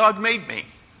that? God made me.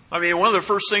 I mean, one of the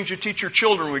first things you teach your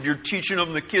children when you're teaching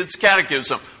them the kids'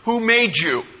 catechism. Who made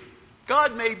you?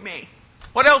 God made me.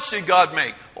 What else did God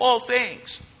make? All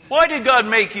things. Why did God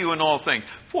make you in all things?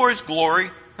 For His glory.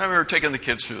 I remember taking the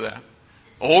kids through that.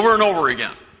 Over and over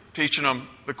again. Teaching them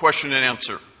the question and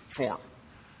answer form.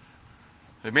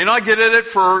 They may not get it at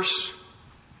first,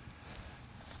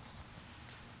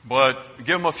 but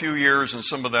give them a few years and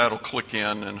some of that will click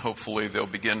in, and hopefully they'll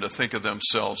begin to think of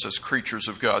themselves as creatures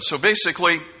of God. So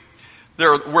basically,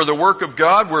 we're the work of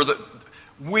God.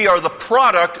 We are the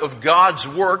product of God's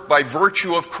work by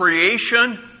virtue of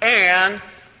creation and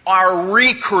our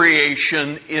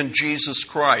recreation in Jesus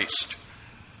Christ.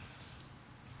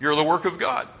 You're the work of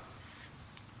God.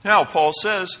 Now, Paul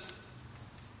says,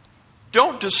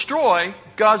 don't destroy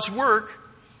God's work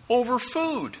over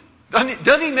food.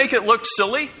 Doesn't he make it look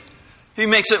silly? He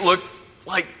makes it look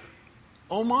like,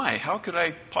 oh my, how could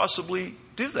I possibly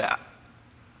do that?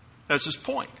 That's his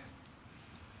point.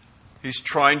 He's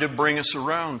trying to bring us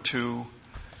around to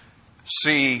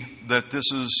see that this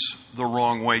is the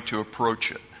wrong way to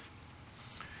approach it.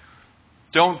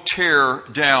 Don't tear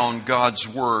down God's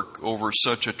work over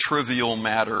such a trivial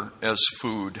matter as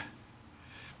food.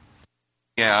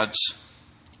 He adds,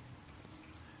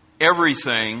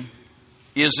 everything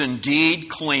is indeed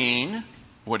clean,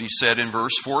 what he said in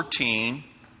verse 14.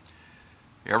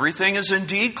 Everything is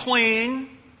indeed clean,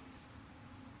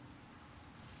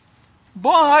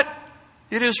 but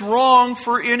it is wrong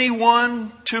for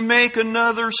anyone to make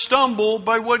another stumble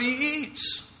by what he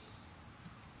eats.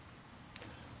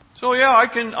 So yeah,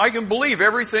 I can believe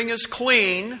everything is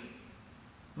clean.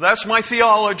 That's my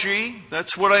theology.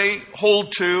 That's what I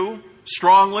hold to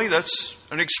strongly. That's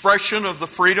an expression of the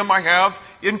freedom I have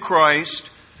in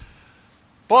Christ.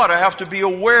 But I have to be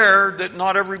aware that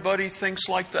not everybody thinks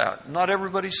like that. Not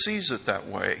everybody sees it that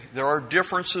way. There are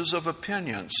differences of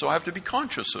opinion. So I have to be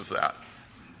conscious of that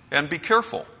and be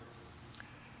careful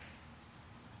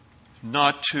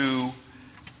not to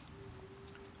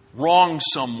wrong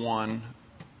someone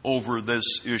over this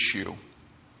issue.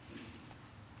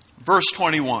 Verse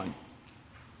 21.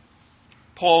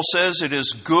 Paul says it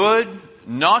is good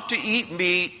not to eat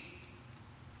meat.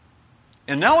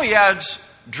 And now he adds,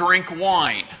 drink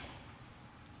wine.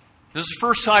 This is the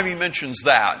first time he mentions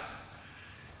that.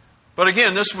 But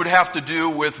again, this would have to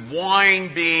do with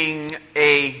wine being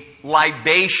a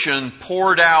libation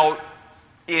poured out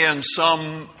in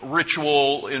some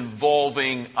ritual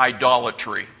involving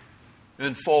idolatry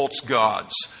and false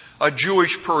gods. A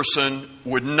Jewish person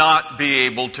would not be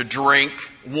able to drink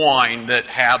wine that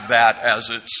had that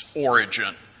as its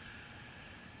origin,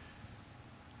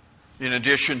 in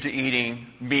addition to eating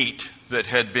meat that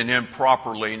had been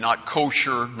improperly, not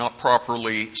kosher, not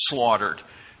properly slaughtered.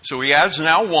 So he adds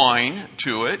now wine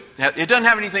to it. It doesn't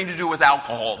have anything to do with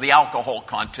alcohol, the alcohol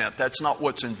content. That's not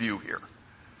what's in view here.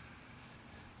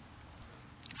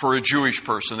 For a Jewish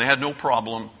person, they had no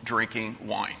problem drinking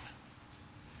wine.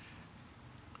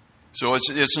 So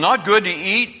it's not good to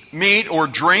eat meat or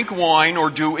drink wine or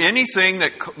do anything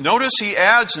that... Notice he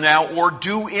adds now, or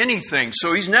do anything.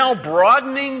 So he's now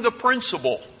broadening the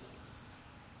principle.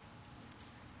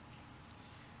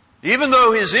 Even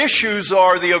though his issues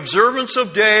are the observance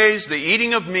of days, the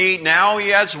eating of meat, now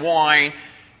he adds wine.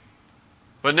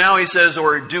 But now he says,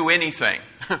 or do anything.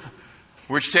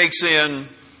 Which takes in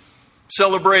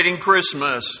celebrating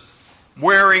Christmas,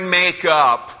 wearing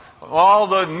makeup, all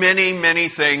the many, many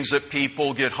things that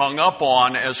people get hung up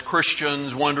on as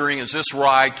Christians, wondering, is this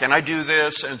right? Can I do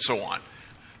this? And so on.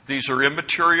 These are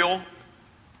immaterial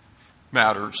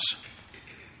matters.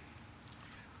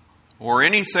 Or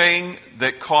anything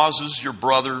that causes your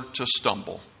brother to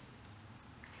stumble.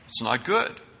 It's not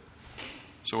good.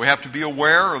 So we have to be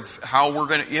aware of how we're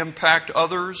going to impact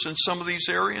others in some of these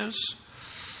areas.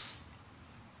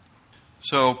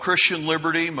 So Christian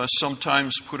liberty must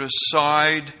sometimes be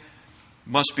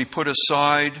put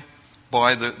aside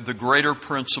by the greater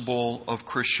principle of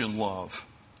Christian love,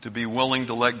 to be willing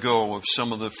to let go of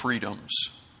some of the freedoms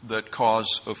that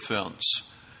cause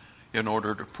offense in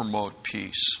order to promote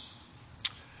peace.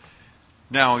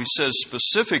 Now, he says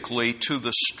specifically to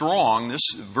the strong,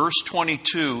 this verse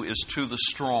 22 is to the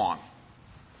strong.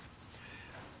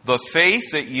 The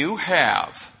faith that you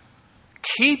have,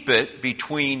 keep it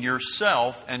between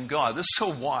yourself and God. This is so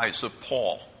wise of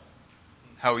Paul,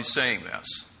 how he's saying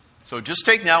this. So just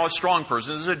take now a strong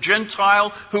person. This is a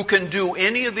Gentile who can do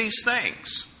any of these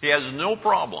things. He has no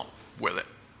problem with it.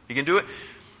 He can do it.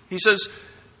 He says,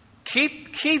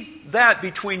 keep that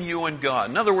between you and God.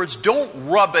 In other words, don't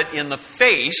rub it in the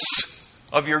face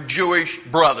of your Jewish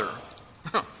brother.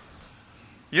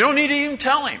 You don't need to even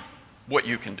tell him what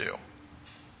you can do.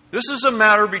 This is a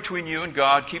matter between you and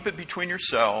God. Keep it between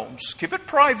yourselves. Keep it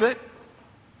private.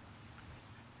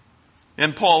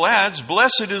 And Paul adds,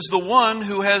 blessed is the one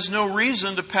who has no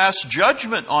reason to pass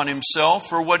judgment on himself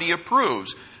for what he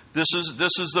approves. This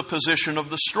is the position of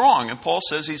the strong. And Paul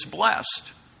says he's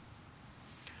blessed.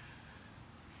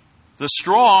 The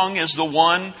strong is the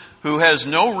one who has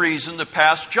no reason to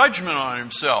pass judgment on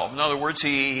himself. In other words,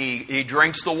 he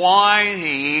drinks the wine,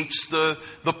 he eats the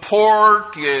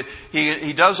pork,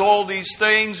 he does all these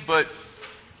things, but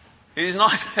he's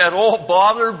not at all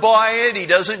bothered by it. He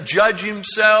doesn't judge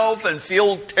himself and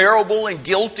feel terrible and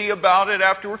guilty about it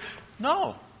afterward.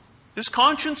 No, his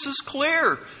conscience is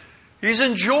clear. He's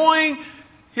enjoying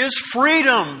his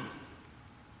freedom.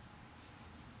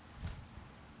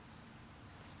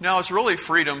 Now, it's really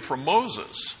freedom from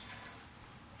Moses.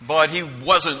 But he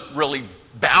wasn't really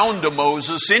bound to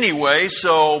Moses anyway,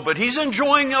 but he's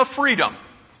enjoying a freedom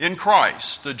in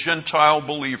Christ, the Gentile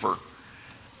believer.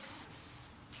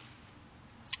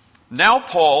 Now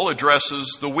Paul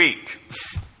addresses the weak.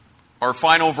 Our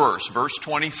final verse, verse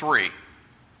 23.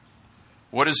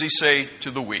 What does he say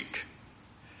to the weak?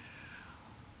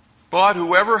 But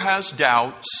whoever has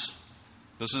doubts,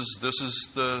 this is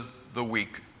the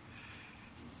weak.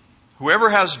 Whoever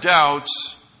has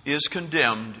doubts is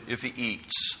condemned if he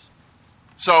eats.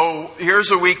 So here's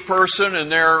a weak person,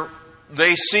 and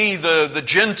they see the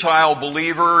Gentile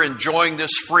believer enjoying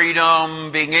this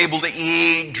freedom, being able to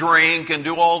eat, drink, and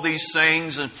do all these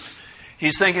things. And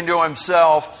he's thinking to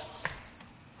himself,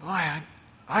 I'd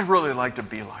really like to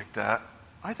be like that.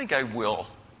 I think I will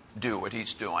do what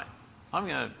he's doing. I'm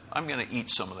going to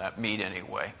eat some of that meat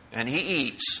anyway. And he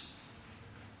eats.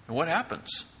 And what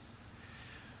happens?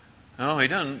 No,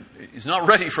 he's not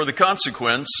ready for the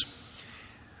consequence.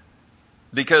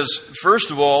 Because, first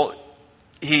of all,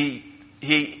 he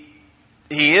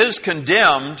is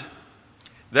condemned.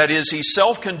 That is, he's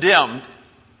self-condemned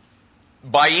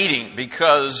by eating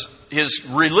because his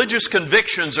religious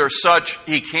convictions are such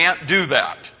he can't do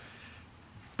that.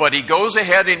 But he goes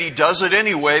ahead and he does it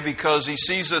anyway because he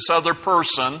sees this other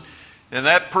person, and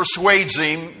that persuades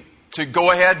him to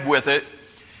go ahead with it.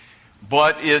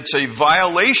 But it's a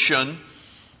violation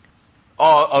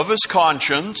of his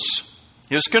conscience,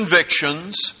 his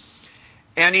convictions,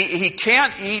 and he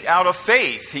can't eat out of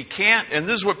faith. He can't, and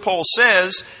this is what Paul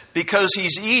says, because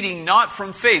he's eating not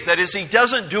from faith. That is, he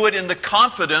doesn't do it in the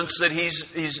confidence that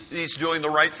he's doing the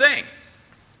right thing.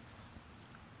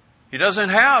 He doesn't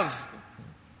have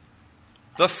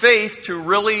the faith to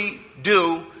really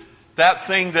do that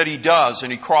thing that he does,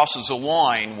 and he crosses a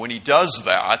line when he does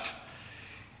that.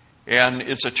 And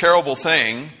it's a terrible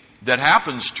thing that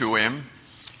happens to him.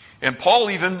 And Paul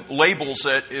even labels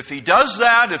it, if he does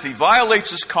that, if he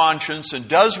violates his conscience and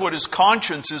does what his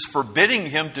conscience is forbidding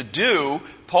him to do,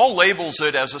 Paul labels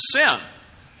it as a sin.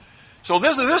 So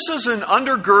this is an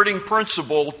undergirding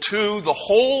principle to the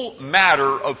whole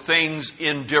matter of things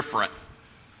indifferent.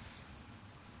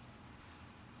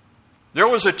 There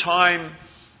was a time,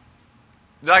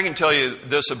 I can tell you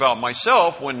this about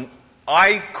myself, when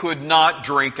I could not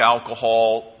drink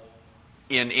alcohol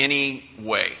in any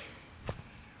way.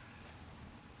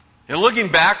 And looking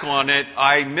back on it,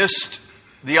 I missed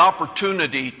the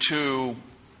opportunity to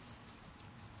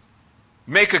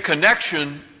make a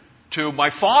connection to my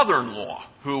father-in-law,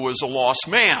 who was a lost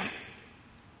man,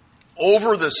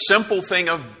 over the simple thing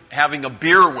of having a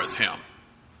beer with him.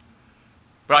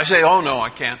 But I say, oh no, I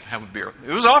can't have a beer.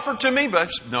 It was offered to me, but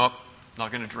no,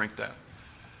 not going to drink that.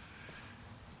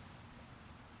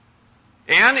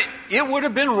 And it would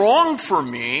have been wrong for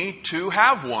me to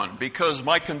have one, because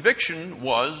my conviction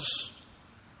was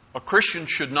a Christian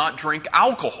should not drink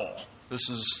alcohol. This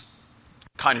is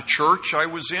the kind of church I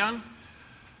was in.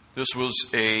 This was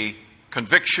a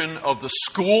conviction of the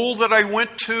school that I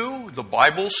went to, the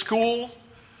Bible school.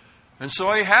 And so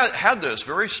I had this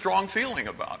very strong feeling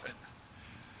about it.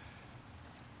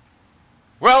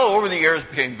 Well, over the years,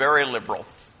 became very liberal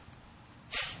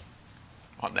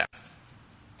on that.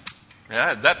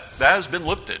 Yeah, that has been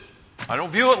lifted. I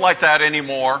don't view it like that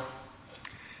anymore.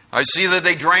 I see that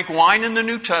they drank wine in the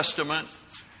New Testament.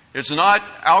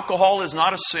 Alcohol is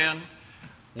not a sin.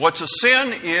 What's a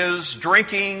sin is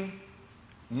drinking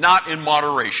not in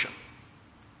moderation.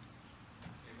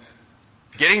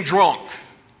 Getting drunk.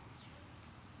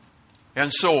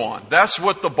 And so on. That's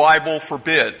what the Bible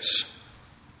forbids.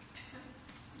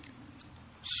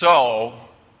 So,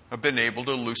 I've been able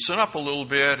to loosen up a little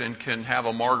bit and can have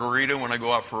a margarita when I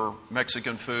go out for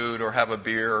Mexican food or have a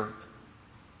beer.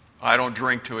 I don't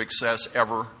drink to excess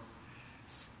ever.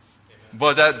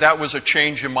 But that was a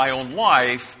change in my own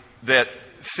life that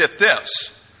fit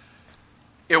this.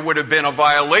 it would have been a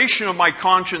violation of my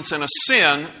conscience and a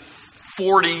sin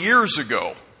 40 years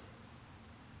ago.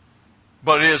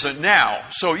 But it isn't now.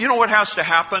 So you know what has to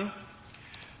happen?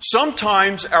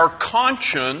 Sometimes our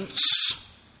conscience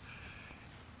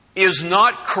is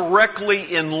not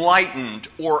correctly enlightened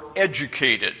or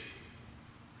educated.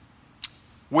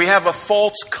 We have a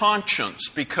false conscience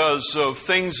because of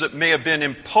things that may have been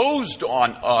imposed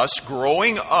on us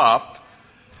growing up,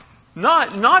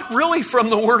 not really from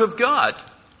the Word of God.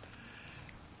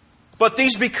 But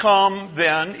these become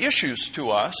then issues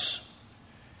to us.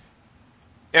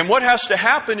 And what has to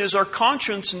happen is our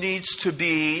conscience needs to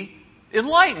be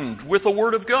enlightened with the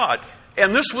Word of God.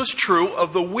 And this was true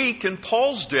of the weak in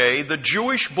Paul's day. The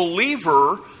Jewish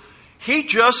believer, he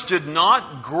just did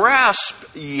not grasp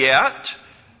yet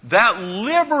that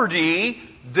liberty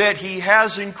that he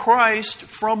has in Christ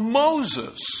from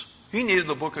Moses. He needed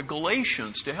the book of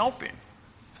Galatians to help him.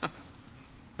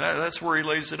 That's where he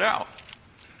lays it out.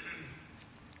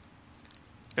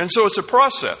 And so it's a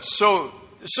process. So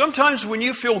sometimes when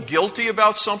you feel guilty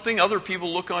about something, other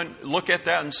people look at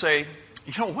that and say,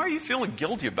 why are you feeling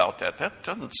guilty about that? That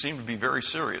doesn't seem to be very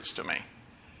serious to me.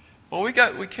 Well, we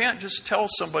can't just tell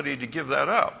somebody to give that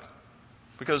up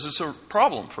because it's a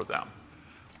problem for them.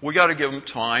 We got to give them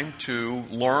time to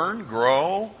learn,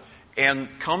 grow, and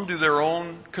come to their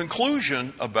own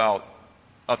conclusion about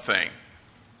a thing,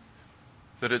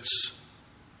 that it's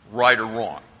right or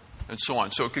wrong, and so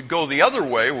on. So it could go the other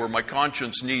way, where my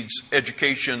conscience needs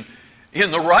education in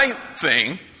the right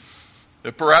thing,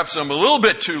 that perhaps I'm a little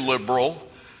bit too liberal.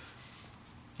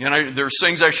 There's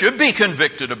things I should be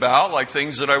convicted about, like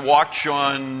things that I watch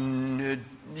on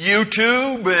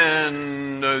YouTube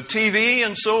and TV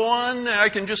and so on. I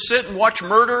can just sit and watch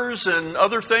murders and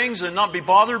other things and not be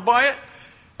bothered by it.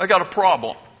 I got a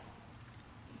problem.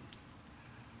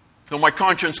 So my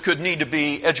conscience could need to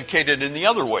be educated in the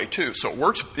other way too. So it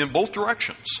works in both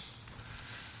directions.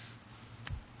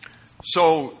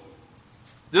 So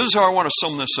this is how I want to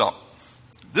sum this up.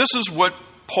 This is what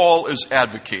Paul is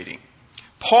advocating.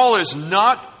 Paul is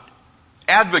not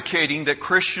advocating that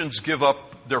Christians give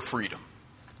up their freedom,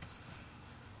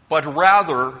 but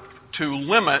rather to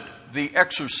limit the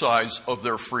exercise of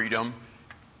their freedom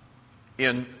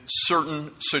in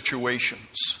certain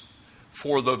situations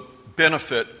for the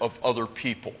benefit of other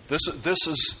people. This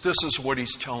is what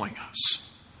he's telling us.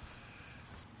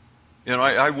 And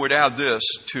I would add this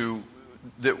to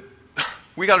that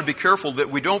we got to be careful that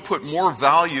we don't put more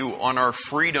value on our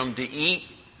freedom to eat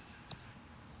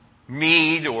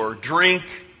meat or drink,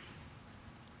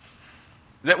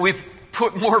 that we've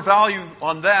put more value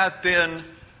on that than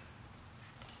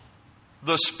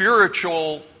the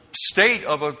spiritual state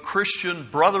of a Christian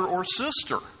brother or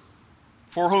sister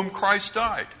for whom Christ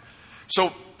died.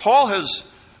 So Paul has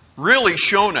really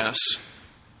shown us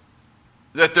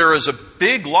that there is a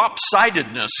big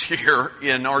lopsidedness here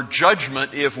in our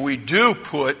judgment if we do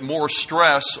put more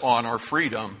stress on our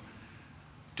freedom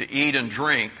to eat and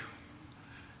drink.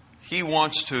 He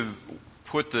wants to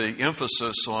put the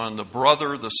emphasis on the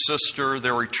brother, the sister,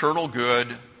 their eternal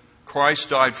good. Christ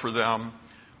died for them.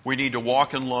 We need to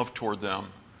walk in love toward them,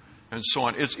 and so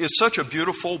on. It's such a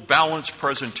beautiful, balanced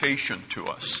presentation to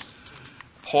us.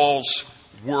 Paul's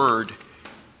word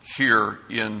here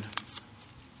in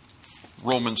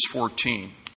Romans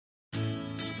 14.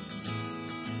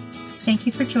 Thank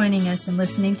you for joining us and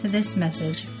listening to this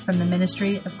message from the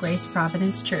Ministry of Grace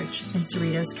Providence Church in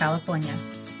Cerritos, California.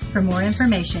 For more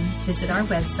information, visit our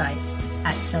website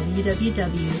at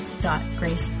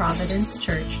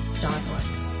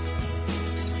www.graceprovidencechurch.org.